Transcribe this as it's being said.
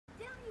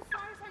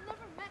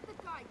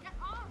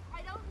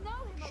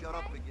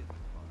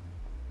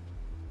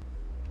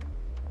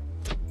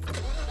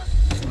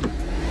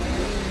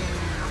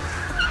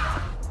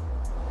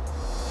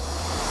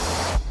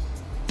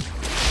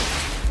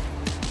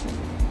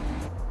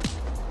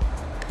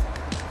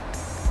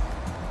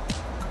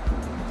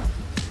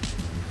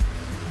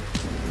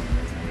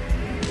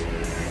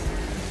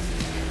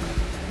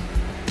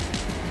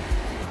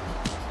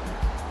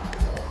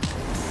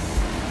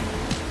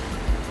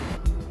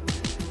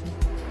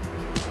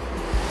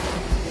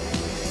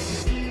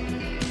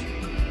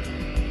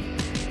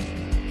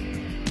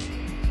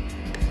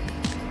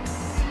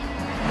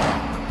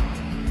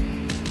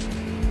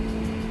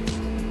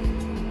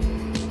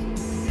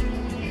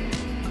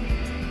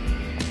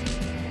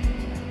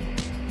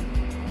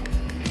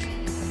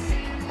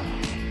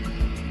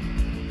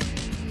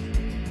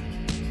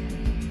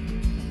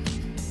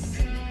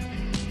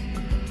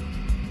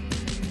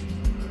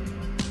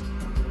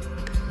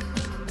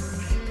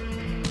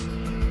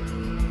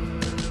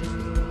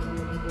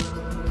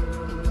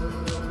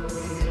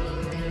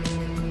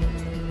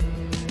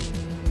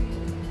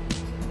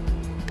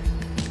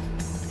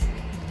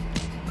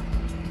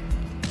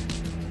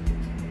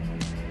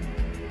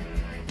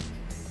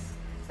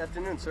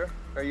afternoon, sir.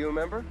 Are you a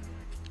member?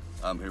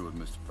 I'm here with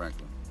Mr.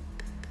 Franklin.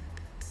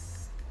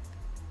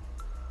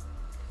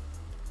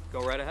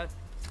 Go right ahead.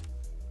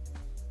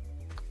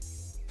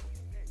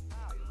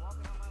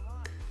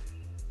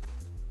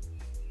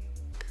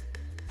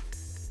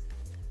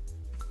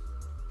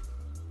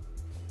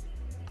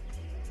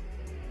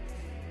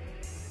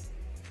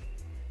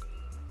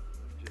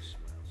 Just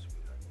smile,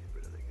 sweetheart, and get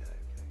rid of the guy,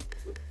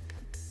 okay?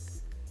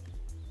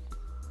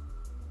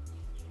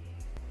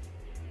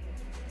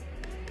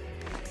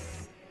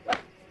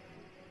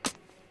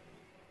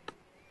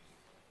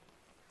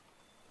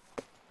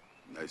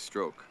 Nice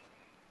stroke.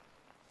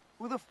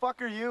 Who the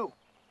fuck are you?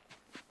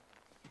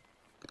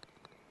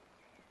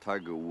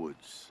 Tiger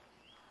Woods.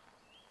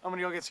 I'm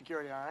gonna go get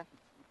security, all right?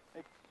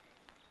 Hey.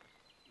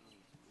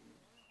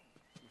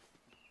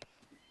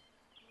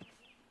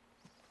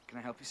 Can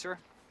I help you, sir?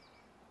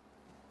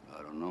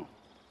 I don't know.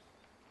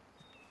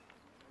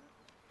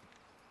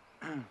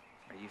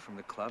 Are you from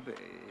the club?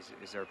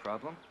 Is there a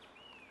problem?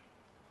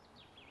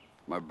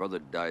 My brother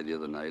died the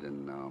other night,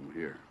 and now I'm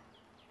here.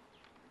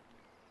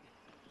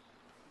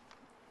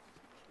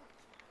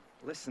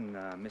 Listen,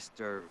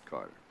 Mr.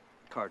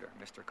 Carter.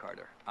 Mr.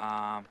 Carter.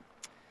 I'm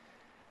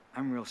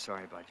real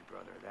sorry about your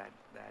brother. That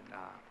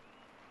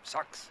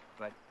sucks,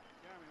 but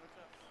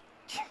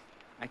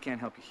I can't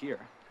help you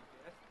here.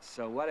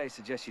 So what I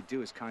suggest you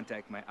do is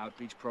contact my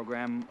outreach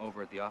program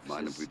over at the offices.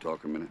 Mind if we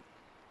talk a minute?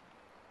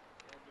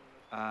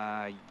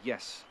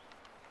 Yes.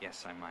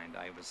 Yes, I mind.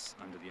 I was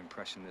under the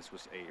impression this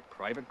was a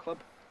private club.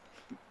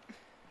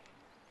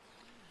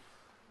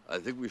 I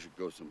think we should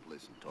go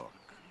someplace and talk.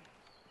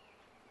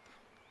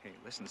 Hey,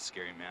 listen,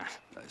 scary man.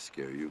 I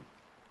scare you?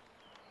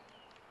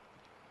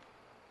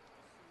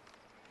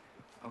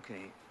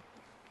 Okay,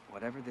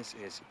 whatever this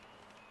is,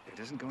 it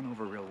isn't going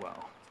over real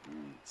well.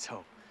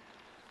 So...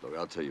 Look,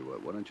 I'll tell you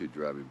what. Why don't you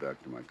drive me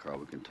back to my car?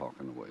 We can talk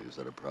on the way. Is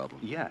that a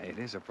problem? Yeah, it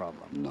is a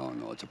problem.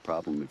 No, it's a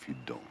problem if you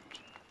don't.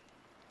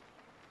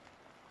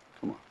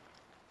 Come on.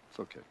 It's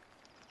okay.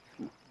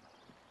 Come on.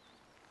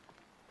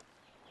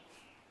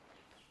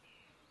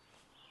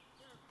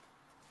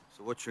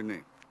 So what's your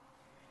name?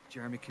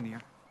 Jeremy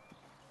Kinnear.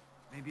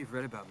 Maybe you've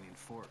read about me in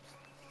Forbes.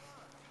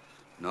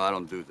 No, I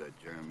don't do that,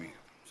 Jeremy.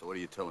 So what are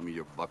you telling me,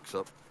 your buck's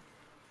up?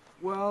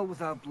 Well,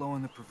 without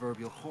blowing the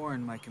proverbial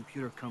horn, my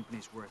computer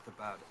company's worth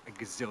about $1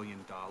 gazillion,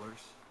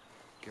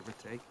 give or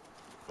take.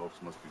 Folks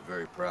must be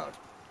very proud.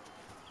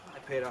 I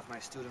paid off my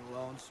student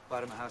loans,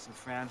 bought him a house in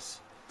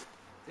France.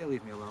 They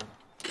leave me alone.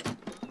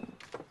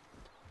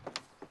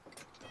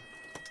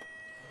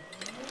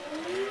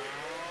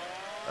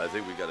 I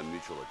think we got a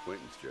mutual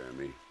acquaintance,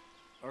 Jeremy.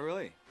 Oh,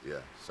 really?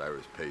 Yeah,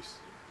 Cyrus Pace.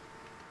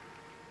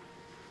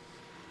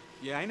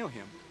 Yeah, I know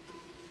him.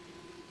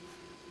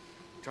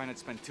 Try not to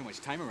spend too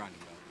much time around him,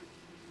 though.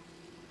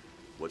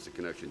 What's the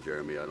connection,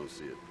 Jeremy? I don't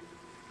see it.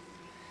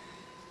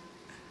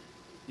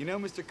 You know,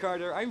 Mr.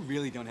 Carter, I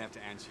really don't have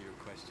to answer your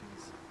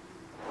questions.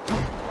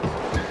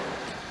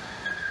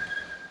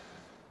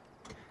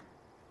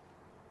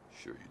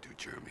 Sure you do,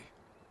 Jeremy.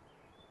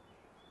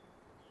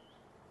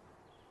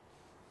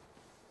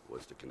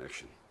 What's the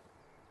connection?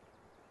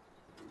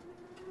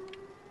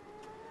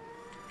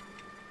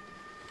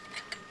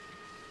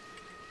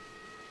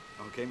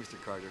 Okay,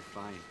 Mr. Carter,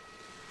 fine.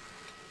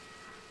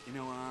 You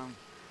know,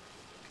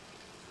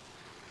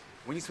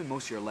 when you spend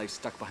most of your life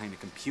stuck behind a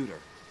computer,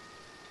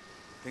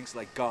 things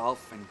like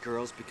golf and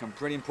girls become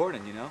pretty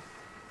important, you know?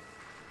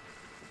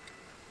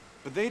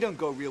 But they don't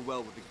go real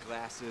well with the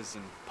glasses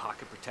and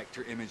pocket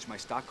protector image my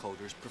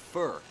stockholders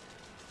prefer.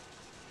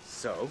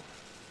 So?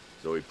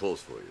 So he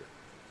pulls for you.